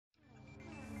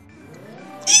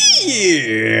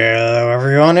Hello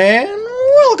everyone and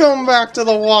welcome back to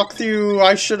the walkthrough.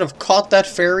 I should have caught that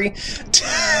fairy.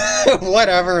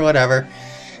 whatever.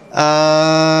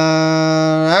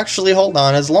 Actually, hold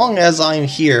on. As long as I'm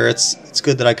here, it's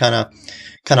good that I kind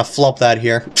of flop that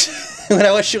here.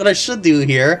 what I should do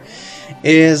here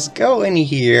is go in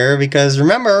here because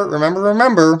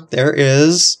remember, there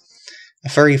is a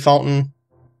fairy fountain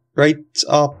right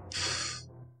up.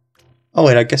 Oh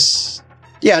wait, I guess.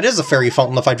 Yeah, it is a fairy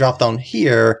fountain if I drop down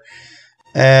here.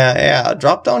 Yeah,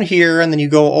 drop down here, and then you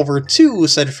go over to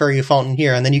said fairy fountain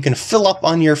here, and then you can fill up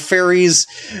on your fairies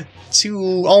to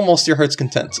almost your heart's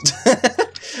content.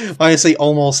 Why I say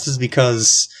almost is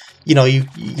because, you know, you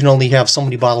can only have so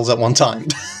many bottles at one time.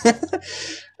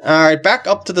 Alright, back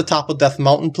up to the top of Death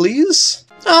Mountain, please.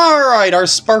 Alright, our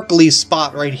sparkly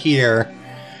spot right here.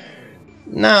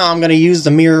 Now I'm going to use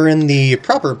the mirror in the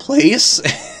proper place,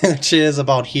 which is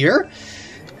about here.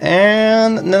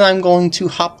 And then I'm going to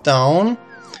hop down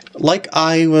like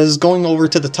I was going over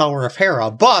to the Tower of Hera,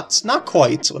 but not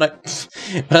quite. What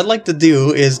I'd like to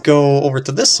do is go over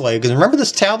to this way, because remember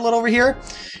this tablet over here?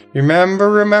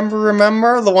 Remember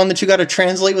the one that you got to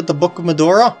translate with the Book of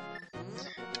Medora?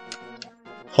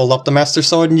 Hold up the Master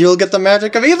Sword and you'll get the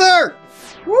magic of either!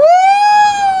 Woo!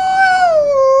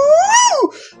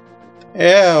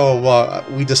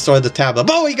 Ew, we destroyed the tablet.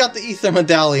 But we got the Ether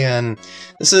Medallion!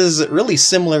 This is really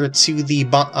similar to the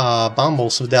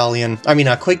Bombos Medallion, I mean,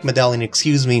 Quake Medallion,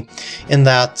 excuse me, in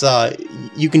that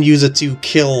you can use it to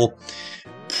kill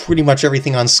pretty much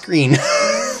everything on screen.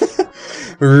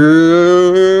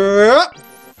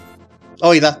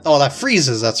 that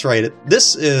freezes, that's right.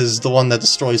 This is the one that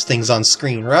destroys things on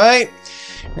screen, right?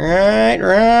 Right.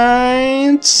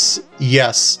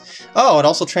 Yes. Oh, it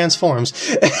also transforms.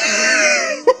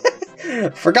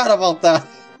 Forgot about that.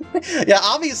 Yeah,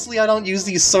 obviously I don't use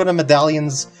these sort of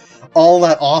medallions all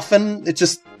that often. It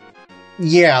just...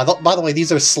 Yeah, by the way,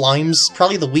 these are slimes.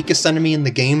 Probably the weakest enemy in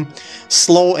the game.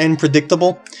 Slow and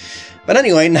predictable. But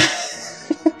anyway, now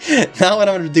what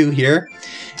I'm going to do here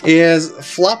is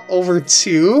flop over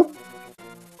to...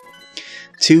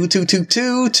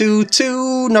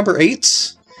 number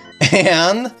 8.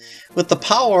 And with the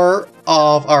power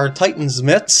of our Titan's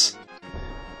Mitts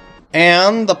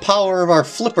and the power of our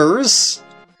flippers,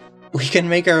 we can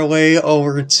make our way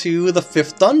over to the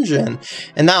 5th dungeon.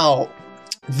 And now,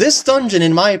 this dungeon,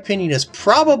 in my opinion, is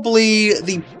probably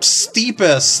the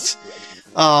steepest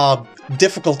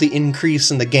difficulty increase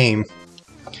in the game.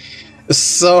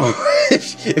 So,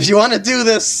 if you want to do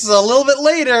this a little bit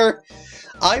later,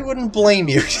 I wouldn't blame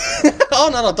you. Oh,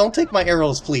 no, don't take my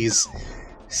arrows, please.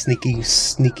 Sneaky.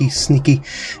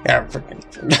 Yeah,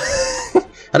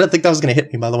 I didn't think that was going to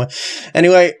hit me, by the way.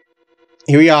 Anyway,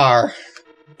 here we are.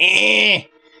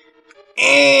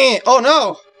 Oh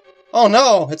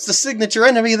no! It's the signature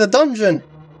enemy of the dungeon!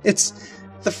 It's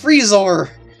the Freezor!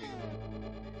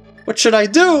 What should I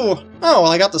do? Oh, well,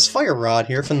 I got this fire rod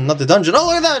here from another dungeon. Oh,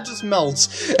 look at that! It just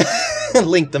melts!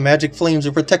 Link, the magic flames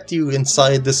will protect you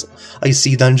inside this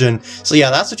icy dungeon. So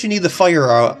yeah, that's what you need the fire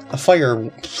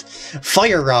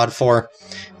rod for.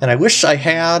 And I wish I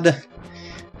had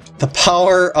the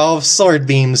power of sword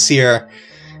beams here.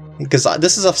 Because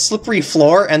this is a slippery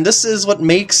floor, and this is what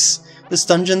makes this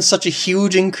dungeon such a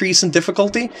huge increase in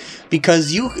difficulty.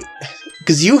 Because you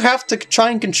have to try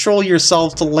and control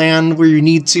yourself to land where you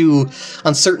need to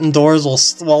on certain doors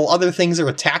while other things are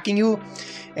attacking you.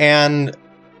 And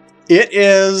it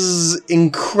is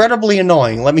incredibly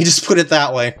annoying. Let me just put it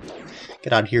that way.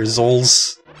 Get out of here,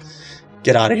 Zols.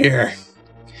 Get out of here.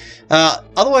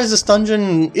 Otherwise, this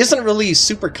dungeon isn't really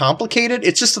super complicated.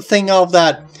 It's just a thing of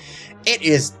that it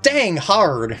is dang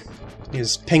hard.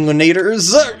 These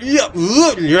penguinators.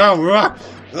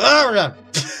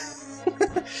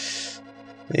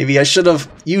 Maybe I should have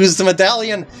used the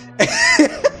medallion.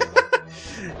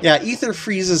 Yeah, Ether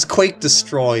freezes, Quake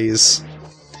destroys.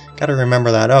 Gotta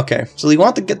remember that. Okay, so you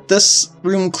want to get this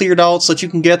room cleared out so that you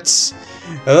can get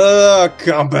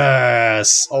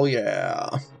compass. Oh yeah.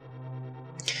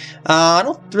 I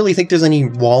don't really think there's any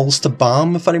walls to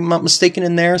bomb, if I'm not mistaken,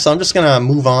 in there, so I'm just gonna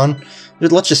move on.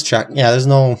 Let's just check. Yeah, there's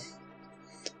no...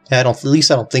 Yeah, at least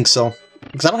I don't think so.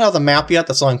 Because I don't have the map yet,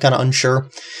 that's why I'm kind of unsure.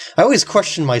 I always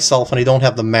question myself when I don't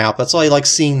have the map. That's why I like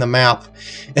seeing the map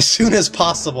as soon as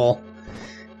possible.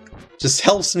 Just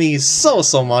helps me so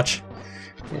much.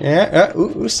 Yeah,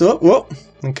 whoa.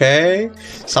 Okay.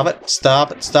 Stop it, stop.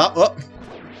 Whoop.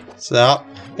 Stop.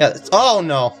 Yeah, oh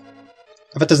no.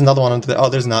 I bet there's another one under there. Oh,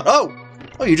 there's not. Oh,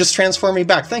 you just transformed me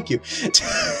back. Thank you.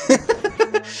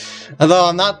 Although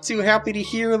I'm not too happy to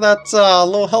hear that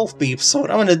low health beep, so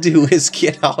what I'm gonna do is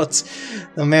get out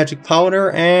the magic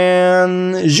powder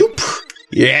and... zoop!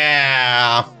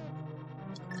 Yeah!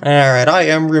 Alright, I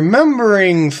am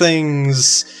remembering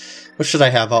things! What should I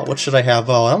have out? What should I have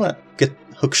out? I'm gonna get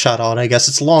hookshot out, I guess.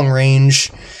 It's long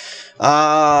range.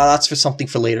 That's for something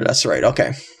for later, that's right,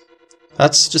 okay.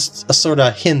 That's just a sort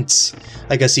of hint,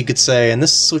 I guess you could say. And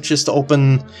this switch is to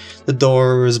open the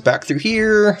doors back through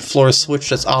here. Floor switch,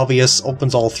 that's obvious,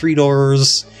 opens all 3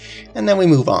 doors. And then we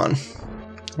move on.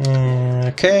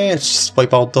 Okay, let's just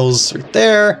wipe out those right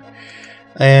there.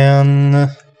 And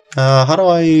how do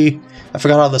I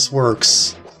forgot how this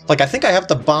works. Like, I think I have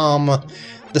to bomb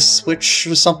the switch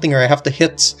or something, or I have to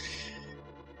hit...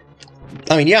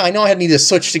 I mean, yeah, I know I need a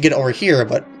switch to get over here,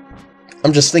 but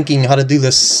I'm just thinking how to do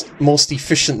this most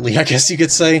efficiently, I guess you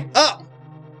could say. Ah!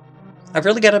 I've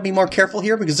really got to be more careful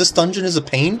here because this dungeon is a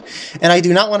pain, and I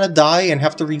do not want to die and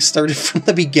have to restart it from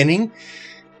the beginning.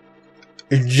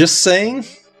 Just saying.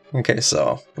 Okay,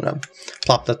 so I'm going to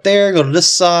plop that there, go to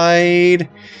this side,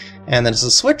 and then it's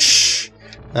a switch.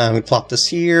 We plop this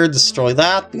here, destroy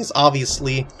that, because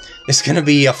obviously it's going to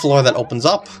be a floor that opens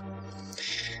up.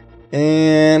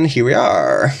 And here we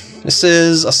are. This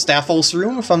is a Staphos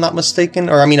room, if I'm not mistaken.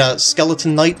 Or, I mean, a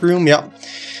Skeleton Knight room, yep.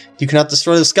 You cannot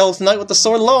destroy the Skeleton Knight with the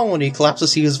sword alone. When he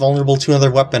collapses, he is vulnerable to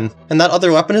another weapon. And that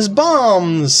other weapon is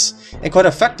bombs! And quite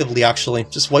effectively, actually.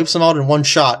 Just wipes them out in one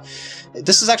shot.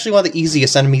 This is actually one of the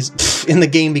easiest enemies in the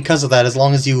game because of that, as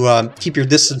long as you keep your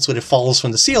distance when it falls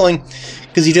from the ceiling.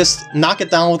 Because you just knock it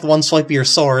down with one swipe of your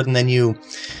sword, and then you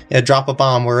drop a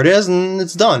bomb where it is, and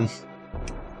it's done.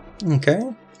 Okay.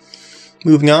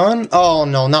 Moving on. Oh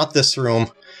no, not this room.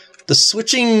 The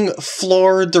switching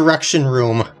floor direction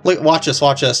room. Look, watch this,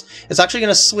 watch this. It's actually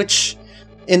going to switch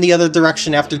in the other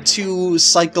direction after 2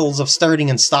 cycles of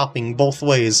starting and stopping both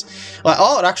ways.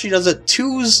 Oh, it actually does it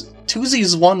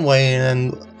twosies one way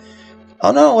and then...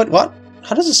 Oh no, what?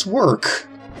 How does this work?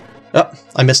 Oh,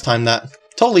 I mistimed that.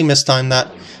 Totally mistimed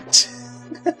that.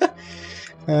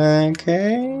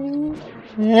 Okay.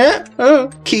 Yeah.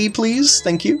 Oh, key please.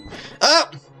 Thank you.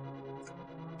 Ah!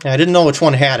 I didn't know which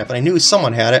one had it, but I knew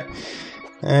someone had it.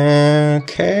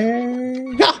 Okay.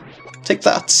 Yeah! Take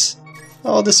that.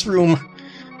 Oh, this room.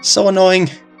 So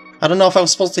annoying. I don't know if I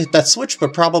was supposed to hit that switch,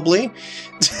 but probably.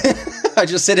 I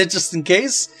just hit it just in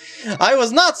case. I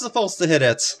was not supposed to hit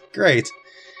it. Great.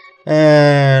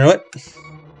 And what?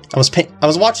 I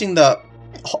was watching the...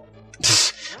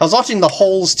 I was watching the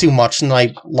holes too much and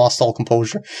I lost all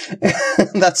composure.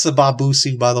 That's the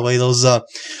Babusu, by the way, those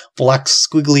black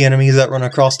squiggly enemies that run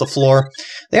across the floor.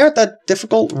 They aren't that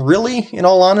difficult, really, in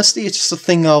all honesty. It's just a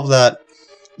thing of that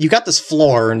you got this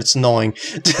floor and it's annoying.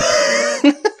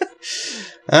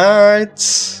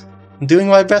 Alright. I'm doing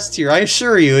my best here, I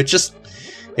assure you.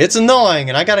 It's annoying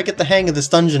and I gotta get the hang of this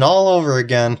dungeon all over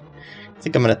again. I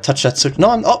think I'm gonna touch that switch.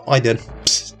 No, oh, I did.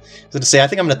 I was going to say, I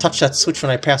think I'm going to touch that switch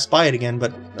when I pass by it again,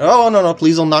 but... Oh, no,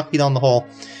 please don't knock me down the hole.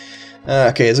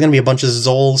 Okay, there's going to be a bunch of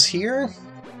Zols here.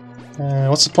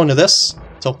 What's the point of this?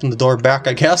 To open the door back,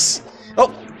 I guess.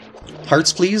 Oh!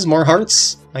 Hearts, please. More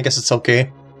hearts. I guess it's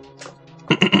okay.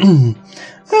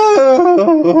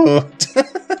 Oh.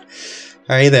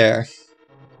 Are you there?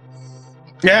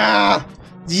 Yeah!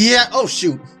 Yeah! Oh,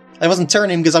 shoot! I wasn't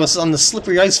turning because I was on the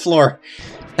slippery ice floor.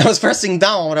 I was pressing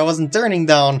down, but I wasn't turning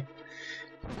down.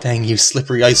 Dang you,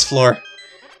 slippery ice floor.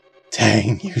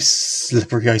 Dang you,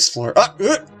 slippery ice floor.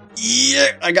 Yeah,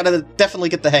 I gotta definitely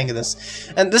get the hang of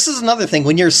this. And this is another thing.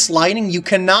 When you're sliding, you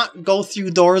cannot go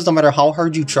through doors no matter how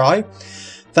hard you try.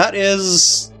 That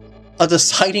is a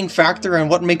deciding factor on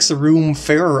what makes a room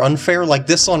fair or unfair, like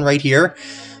this one right here.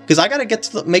 Because I gotta get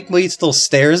to make way to those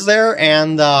stairs there,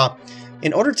 and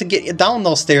in order to get down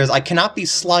those stairs, I cannot be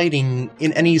sliding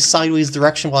in any sideways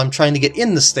direction while I'm trying to get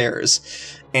in the stairs.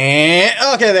 And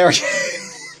okay, there we go.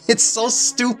 It's so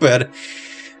stupid.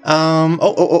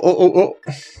 Oh.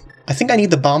 I think I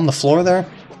need to bomb the floor there,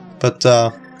 but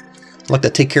I'd like to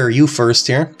take care of you first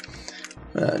here.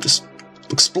 Just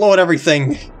explode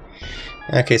everything.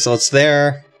 Okay, so it's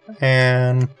there,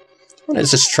 and I'm gonna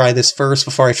just try this first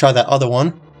before I try that other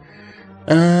one.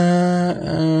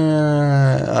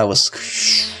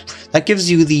 That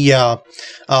gives you the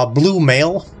blue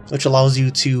mail, which allows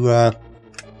you to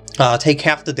take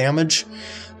half the damage.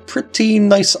 Pretty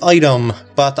nice item,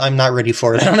 but I'm not ready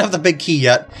for it. I don't have the big key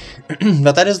yet.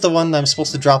 But that is the one that I'm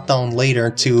supposed to drop down later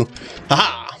to...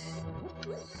 Haha!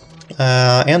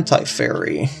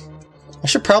 Anti-fairy. I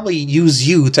should probably use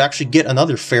you to actually get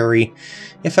another fairy,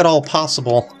 if at all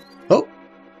possible. Oh!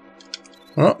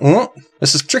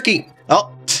 This is tricky!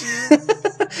 Oh!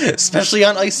 Especially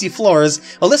on icy floors.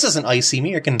 Well, this isn't icy.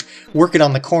 Maybe I can work it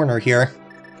on the corner here.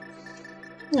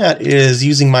 That is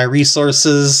using my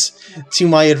resources to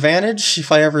my advantage,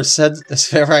 if I ever said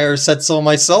so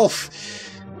myself.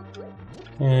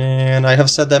 And I have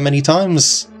said that many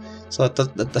times, so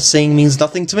that the saying means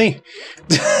nothing to me.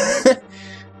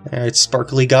 Alright,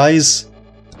 sparkly guys.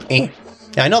 Yeah,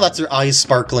 I know that's their eyes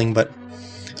sparkling, but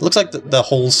it looks like the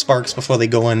hole sparks before they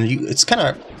go in. It's kind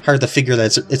of hard to figure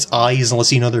that it's eyes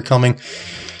unless you know they're coming.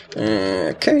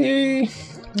 Okay.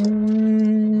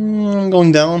 I'm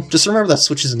going down. Just remember that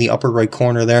switch is in the upper right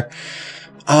corner there.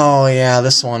 Oh yeah,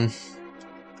 this one.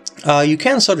 You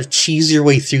can sort of cheese your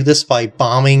way through this by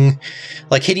bombing,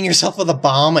 like hitting yourself with a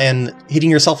bomb and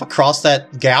hitting yourself across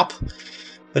that gap.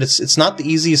 But it's not the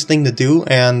easiest thing to do,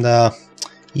 and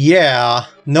yeah,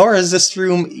 nor is this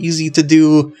room easy to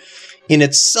do in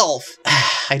itself.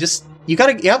 You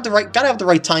gotta have the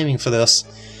right timing for this,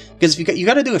 because if you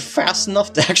gotta do it fast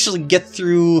enough to actually get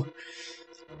through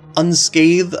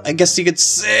unscathed, I guess you could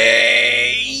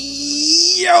say.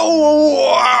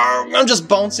 Yo, I'm just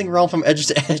bouncing around from edge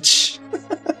to edge.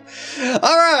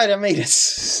 Alright, I made it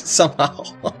somehow.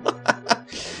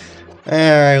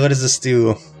 Alright, what does this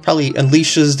do? Probably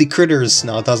unleashes the critters.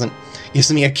 No, it doesn't.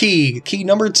 Gives me a key. Key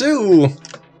number 2.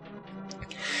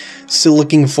 Still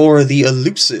looking for the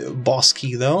elusive boss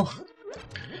key, though.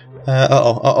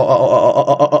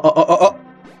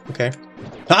 Okay.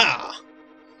 Ah!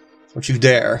 Don't you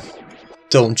dare.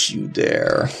 Don't you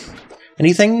dare.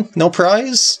 Anything? No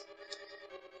prize?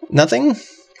 Nothing?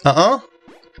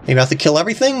 Maybe I have to kill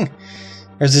everything?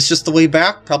 Or is this just the way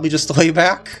back? Probably just the way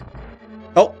back.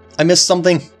 Oh, I missed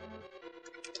something.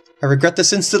 I regret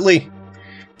this instantly.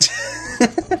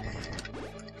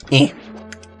 Okay,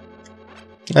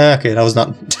 that was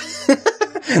not...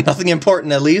 nothing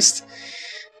important, at least.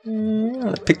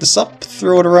 Pick this up,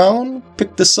 throw it around.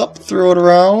 Pick this up, throw it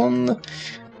around.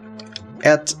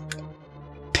 At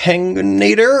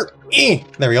Penguinator.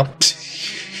 There we go.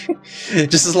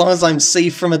 Just as long as I'm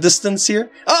safe from a distance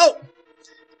here. Oh!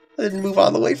 I didn't move out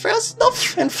of the way fast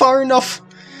enough and far enough.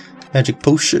 Magic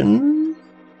potion.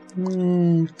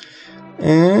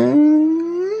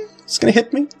 It's gonna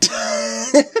hit me.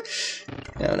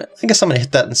 I guess I'm gonna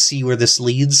hit that and see where this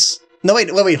leads. No, wait,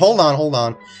 hold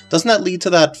on. Doesn't that lead to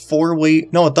that 4-way?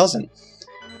 No, it doesn't.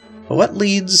 But what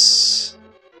leads...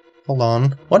 Hold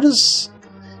on. What is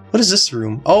this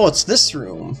room? Oh, it's this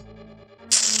room.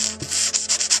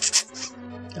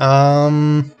 Do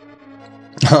I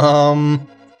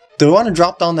want to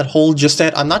drop down that hole just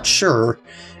yet? I'm not sure,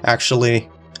 actually.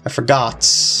 I forgot.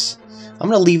 I'm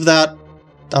gonna leave that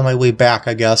on my way back,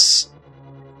 I guess.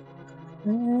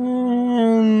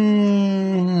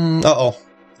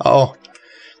 Uh-oh.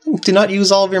 Do not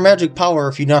use all of your magic power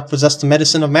if you do not possess the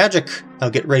medicine of magic.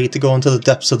 I'll get ready to go into the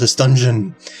depths of this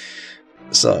dungeon.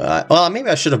 So, well, maybe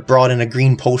I should have brought in a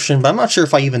green potion, but I'm not sure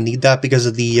if I even need that because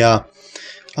of the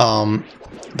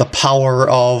power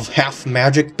of half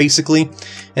magic, basically.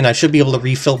 And I should be able to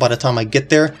refill by the time I get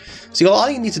there. So all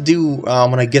you need to do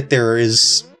when I get there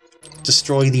is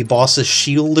destroy the boss's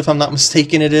shield, if I'm not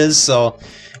mistaken it is. So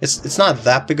it's not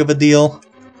that big of a deal.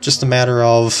 Just a matter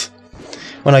of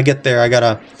when I get there, I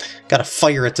gotta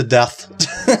fire it to death.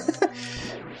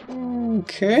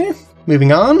 Okay,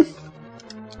 moving on.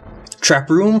 Trap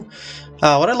room.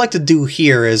 What I'd like to do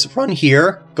here is run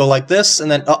here, go like this,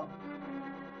 and then... Oh,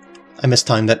 I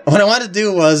mistimed it. What I wanted to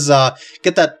do was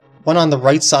get that one on the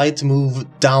right side to move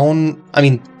down. I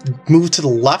mean, move to the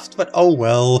left, but oh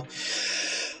well.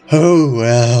 Oh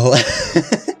well.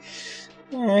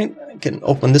 Alright, I can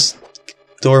open this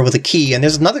door with a key, and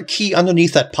there's another key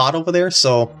underneath that pot over there,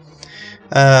 so...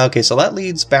 okay, so that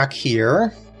leads back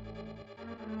here.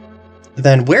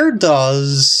 Then where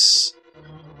does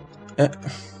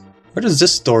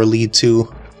this door lead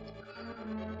to?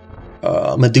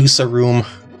 Medusa room.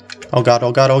 Oh god,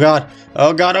 oh god, oh god.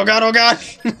 Oh god, oh god, oh god!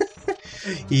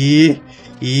 Yeah.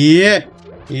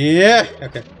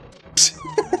 Okay.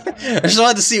 I just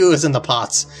wanted to see what was in the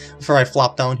pots before I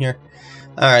flop down here.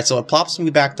 Alright, so it plops me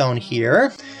back down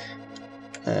here.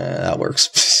 That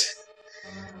works.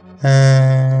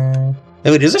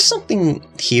 Wait, is there something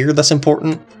here that's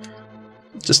important?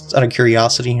 Just out of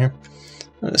curiosity here.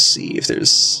 Let's see if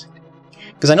there's...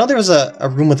 Because I know there was a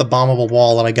room with a bombable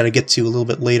wall that I gotta get to a little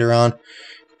bit later on.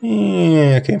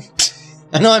 Yeah, okay.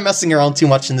 I know I'm messing around too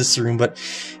much in this room, but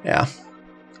yeah.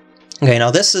 Okay,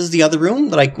 now this is the other room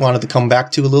that I wanted to come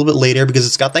back to a little bit later because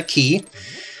it's got that key.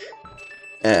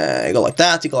 You go like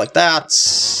that, you go like that,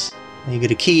 and you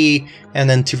get a key, and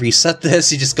then to reset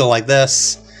this, you just go like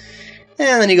this,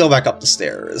 and then you go back up the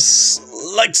stairs,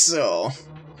 like so.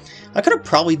 I could have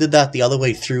probably did that the other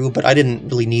way through, but I didn't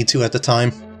really need to at the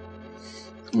time.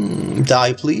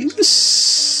 Die,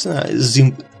 please.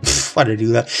 Zoom. Why did I do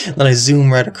that? Then I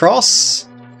zoom right across.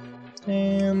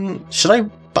 And should I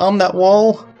bomb that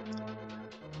wall?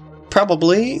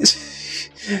 Probably.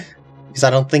 Because I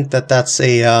don't think that that's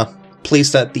a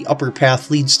place that the upper path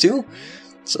leads to.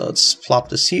 So let's plop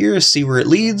this here, see where it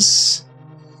leads.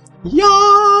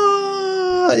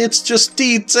 Yeah, it's just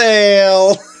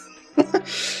detail.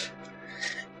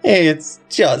 It's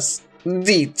just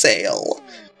detail.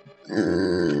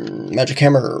 Magic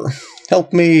hammer,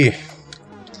 help me.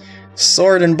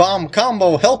 Sword and bomb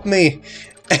combo, help me.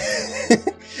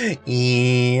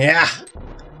 Yeah.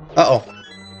 Uh-oh.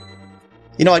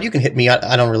 You know what, you can hit me,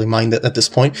 I don't really mind it at this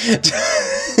point.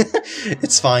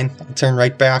 It's fine, I'll turn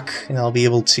right back, and I'll be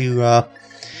able to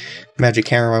magic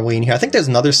hammer my way in here. I think there's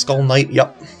another Skull Knight,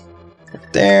 yep.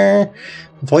 Right there.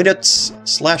 Avoid it,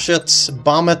 slash it,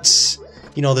 bomb it,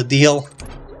 you know the deal.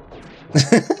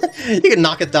 You can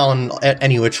knock it down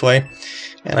any which way.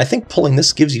 And I think pulling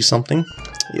this gives you something.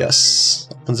 Yes,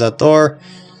 opens that door.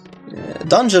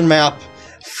 Dungeon map!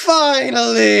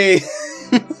 Finally!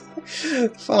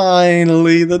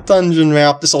 Finally, the dungeon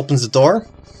map. This opens the door.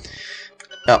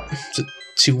 Oh, it's a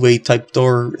two-way type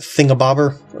door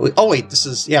thingamabobber. Oh wait, this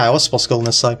is... yeah, I was supposed to go on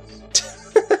this side.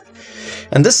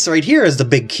 And this right here is the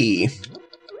big key.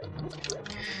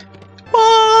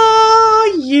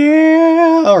 Oh,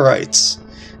 yeah! Alright.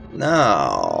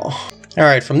 Now...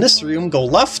 alright, from this room, go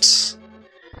left.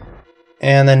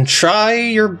 And then try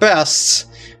your best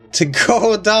to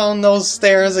go down those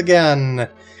stairs again.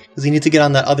 Because you need to get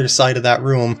on that other side of that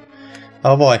room.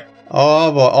 Oh boy.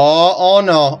 Oh boy. Oh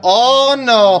no. Oh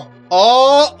no.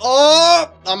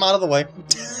 Oh! I'm out of the way.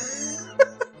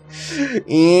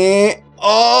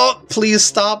 Oh, please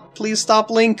stop. Please stop,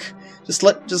 Link.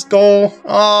 Just go.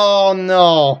 Oh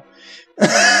no.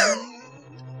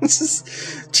 This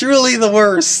is truly the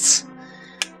worst.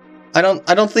 I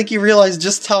don't think you realize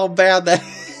just how bad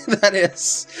that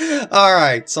is.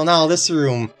 Alright, so now this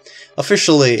room.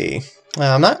 Officially.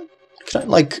 I'm not... can I,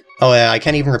 like... oh yeah, I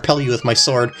can't even repel you with my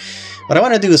sword. What I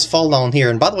want to do is fall down here.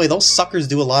 And by the way, those suckers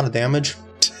do a lot of damage.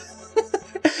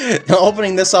 Now,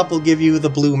 opening this up will give you the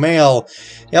blue mail.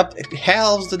 Yep, it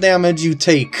halves the damage you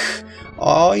take.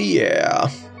 Oh yeah.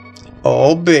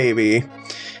 Oh baby.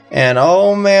 And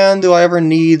oh man, do I ever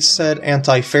need said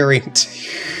anti-fairy.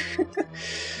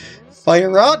 Fire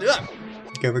rod!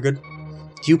 Okay, we're good.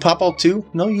 Do you pop out too?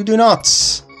 No, you do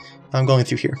not. I'm going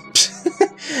through here.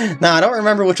 Now, I don't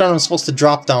remember which one I'm supposed to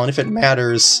drop down, if it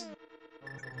matters.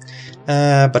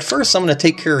 But first I'm going to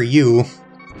take care of you.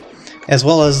 As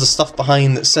well as the stuff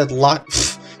behind said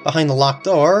behind the locked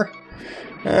door.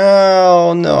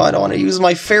 Oh no, I don't want to use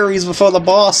my fairies before the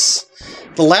boss.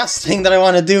 The last thing that I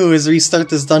want to do is restart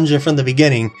this dungeon from the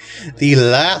beginning. The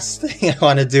last thing I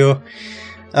want to do.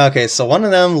 Okay, so one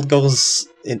of them goes...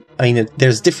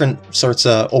 there's different sorts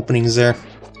of openings there.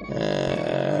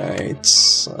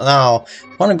 Now,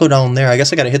 I want to go down there. I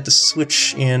guess I gotta hit the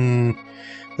switch in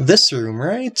this room,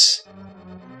 right?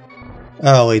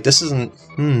 Oh, wait, this isn't...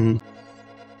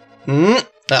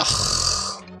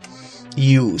 Ugh.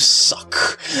 You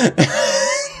suck.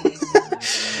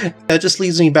 That just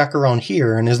leads me back around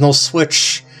here, and there's no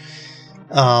switch.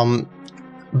 I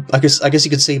guess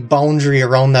you could say boundary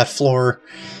around that floor.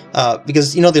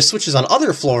 Because, you know, there's switches on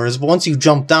other floors, but once you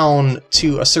jump down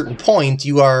to a certain point,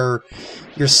 you're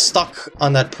stuck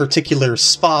on that particular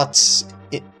spot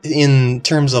in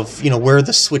terms of, you know, where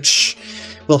the switch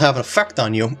will have an effect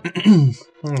on you.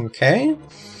 Okay.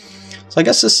 So I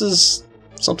guess this is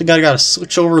something I gotta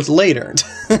switch over later.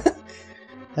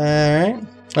 Alright.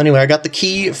 Anyway, I got the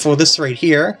key for this right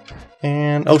here.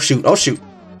 And, oh shoot,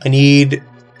 I need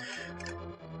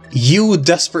you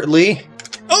desperately.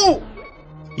 Oh!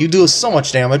 You do so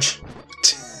much damage.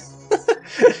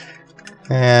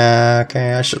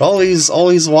 Okay, I should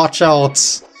always watch out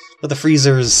for the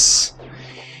freezers.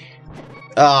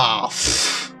 Ah.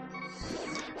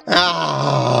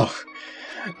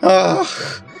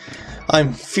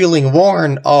 I'm feeling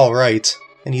worn. Oh, right.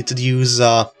 I need to use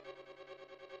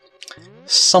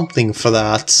something for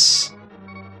that.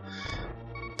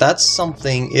 That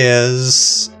something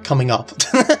is coming up.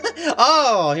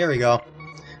 Oh, here we go.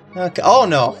 Okay. Oh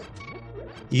no.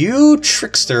 You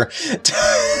trickster.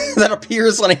 That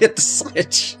appears when I hit the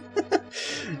switch.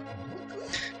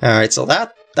 Alright, so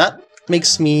that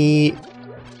makes me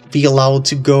be allowed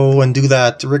to go and do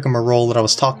that rigmarole that I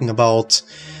was talking about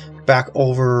back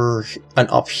over and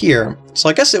up here. So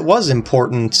I guess it was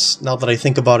important, now that I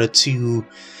think about it, to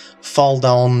fall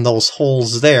down those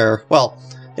holes there. Well,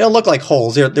 don't look like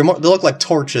holes. They look like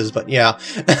torches, but yeah.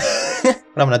 What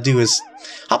I'm gonna do is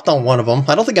hop down one of them.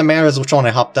 I don't think it matters which one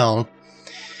I hop down.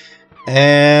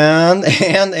 And...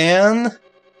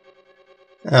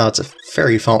 Oh, it's a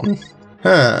fairy fountain.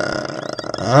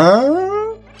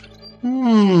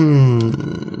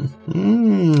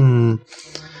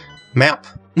 Map.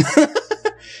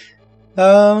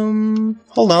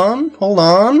 Hold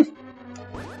on.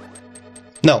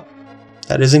 No.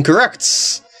 That is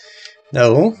incorrect.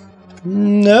 No.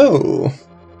 No.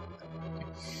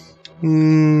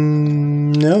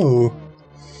 No.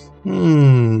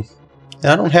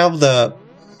 I don't have the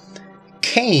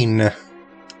cane.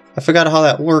 I forgot how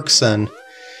that works then.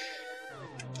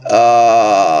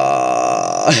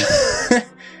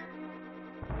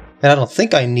 And I don't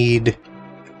think I need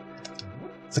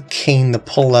the cane to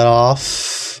pull that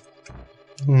off.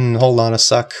 Hold on a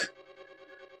sec.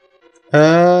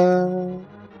 Uh-oh,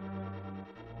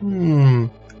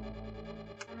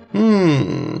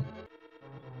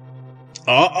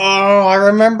 I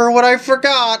remember what I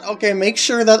forgot! Okay, make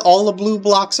sure that all the blue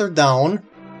blocks are down.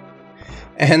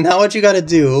 And now what you gotta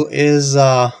do is,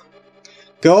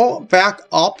 go back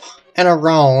up and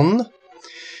around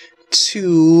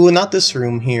to, not this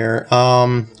room here,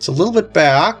 it's a little bit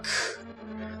back.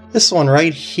 This one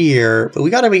right here, but we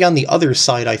gotta be on the other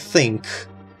side, I think.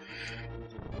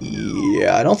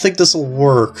 Yeah, I don't think this will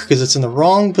work, because it's in the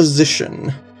wrong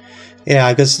position.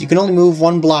 Yeah, because you can only move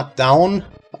one block down.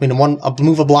 I mean,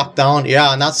 move a block down.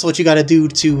 Yeah, and that's what you gotta do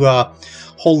to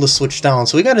hold the switch down.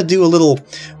 So we gotta do a little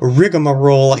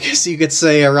rigmarole, I guess you could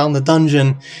say, around the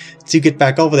dungeon to get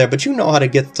back over there. But you know how to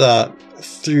get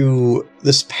through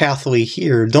this pathway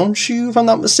here, don't you? If I'm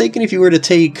not mistaken, if you were to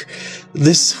take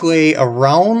this way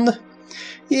around.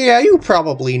 Yeah, you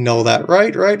probably know that,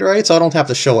 right? So I don't have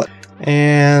to show it.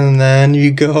 And then you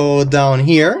go down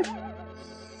here.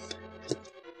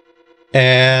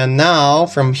 And now,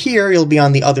 from here, you'll be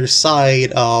on the other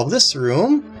side of this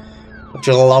room, which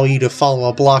will allow you to follow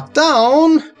a block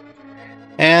down.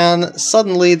 And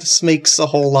suddenly, this makes a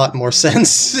whole lot more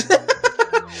sense.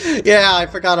 Yeah, I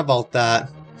forgot about that.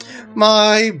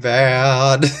 My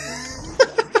bad.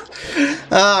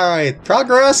 Alright,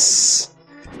 progress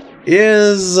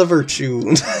is a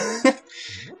virtue.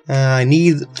 I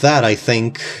need that, I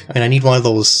think. And I need one of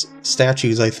those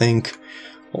statues, I think.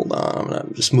 Hold on, I'm gonna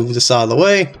just move this out of the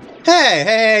way.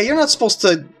 Hey, you're not supposed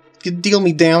to deal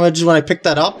me damage when I pick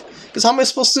that up, because how am I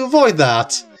supposed to avoid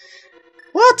that?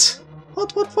 What?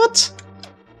 What?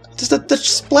 That's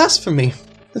just blasphemy.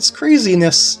 That's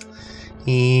craziness.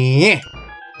 Yeah,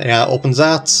 opens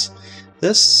that.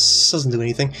 This doesn't do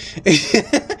anything.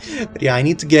 But yeah, I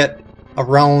need to get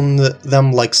around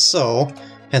them like so,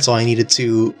 and so I needed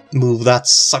to move that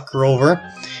sucker over.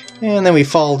 And then we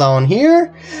fall down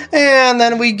here, and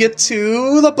then we get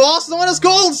to the boss known as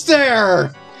Gold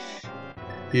Stare!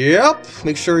 Yep,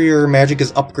 make sure your magic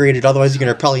is upgraded, otherwise you're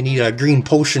gonna probably need a green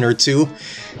potion or two.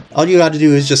 All you gotta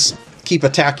do is just keep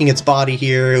attacking its body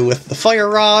here with the fire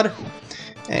rod,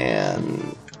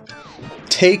 and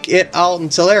take it out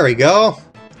until, there we go.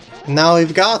 Now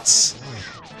we've got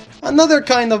another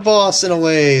kind of boss in a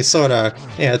way, sorta.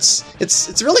 Yeah,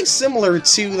 it's really similar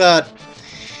to that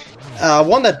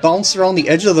one that bounced around the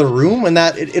edge of the room, and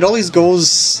that it always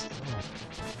goes,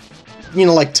 you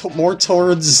know, like more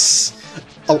towards,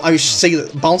 I should say,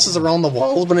 it bounces around the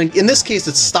walls, but in this case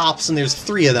it stops and there's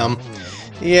 3 of them.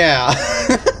 Yeah.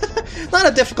 Not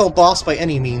a difficult boss by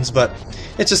any means, but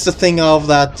it's just a thing of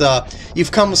that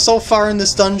you've come so far in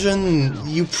this dungeon,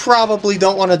 you probably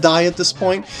don't want to die at this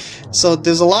point, so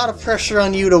there's a lot of pressure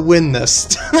on you to win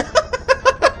this.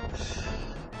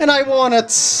 And I want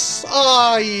it!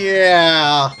 Oh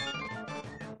yeah!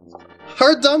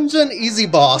 Hard dungeon, easy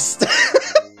boss.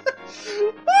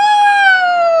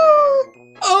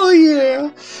 Oh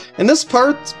yeah! And this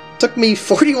part took me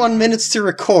 41 minutes to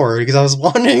record because I was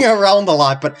wandering around a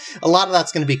lot, but a lot of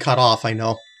that's going to be cut off, I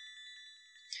know.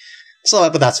 So,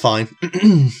 but that's fine.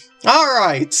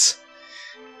 Alright!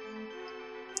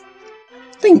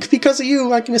 Think, because of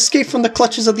you, I can escape from the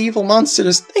clutches of the evil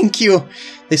monsters. Thank you!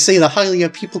 They say the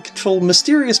Hylia people control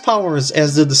mysterious powers,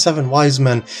 as did the 7 wise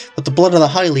men, but the blood of the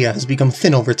Hylia has become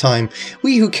thin over time.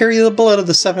 We who carry the blood of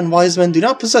the 7 wise men do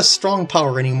not possess strong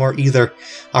power anymore either.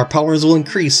 Our powers will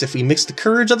increase if we mix the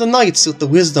courage of the knights with the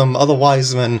wisdom of the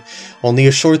wise men. Only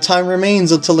a short time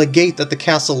remains until the gate at the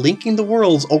castle linking the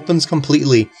worlds opens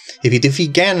completely. If you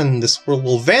defeat Ganon, this world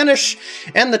will vanish,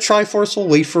 and the Triforce will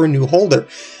wait for a new holder.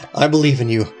 I believe in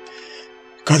you.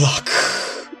 Good luck.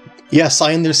 Yes,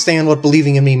 I understand what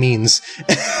believing in me means.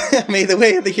 May the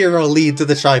way of the hero lead to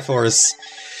the Triforce.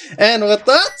 And with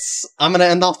that, I'm gonna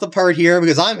end off the part here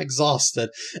because I'm exhausted.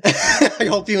 I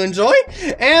hope you enjoy,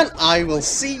 and I will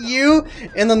see you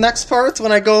in the next part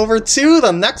when I go over to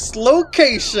the next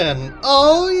location.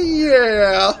 Oh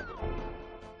yeah!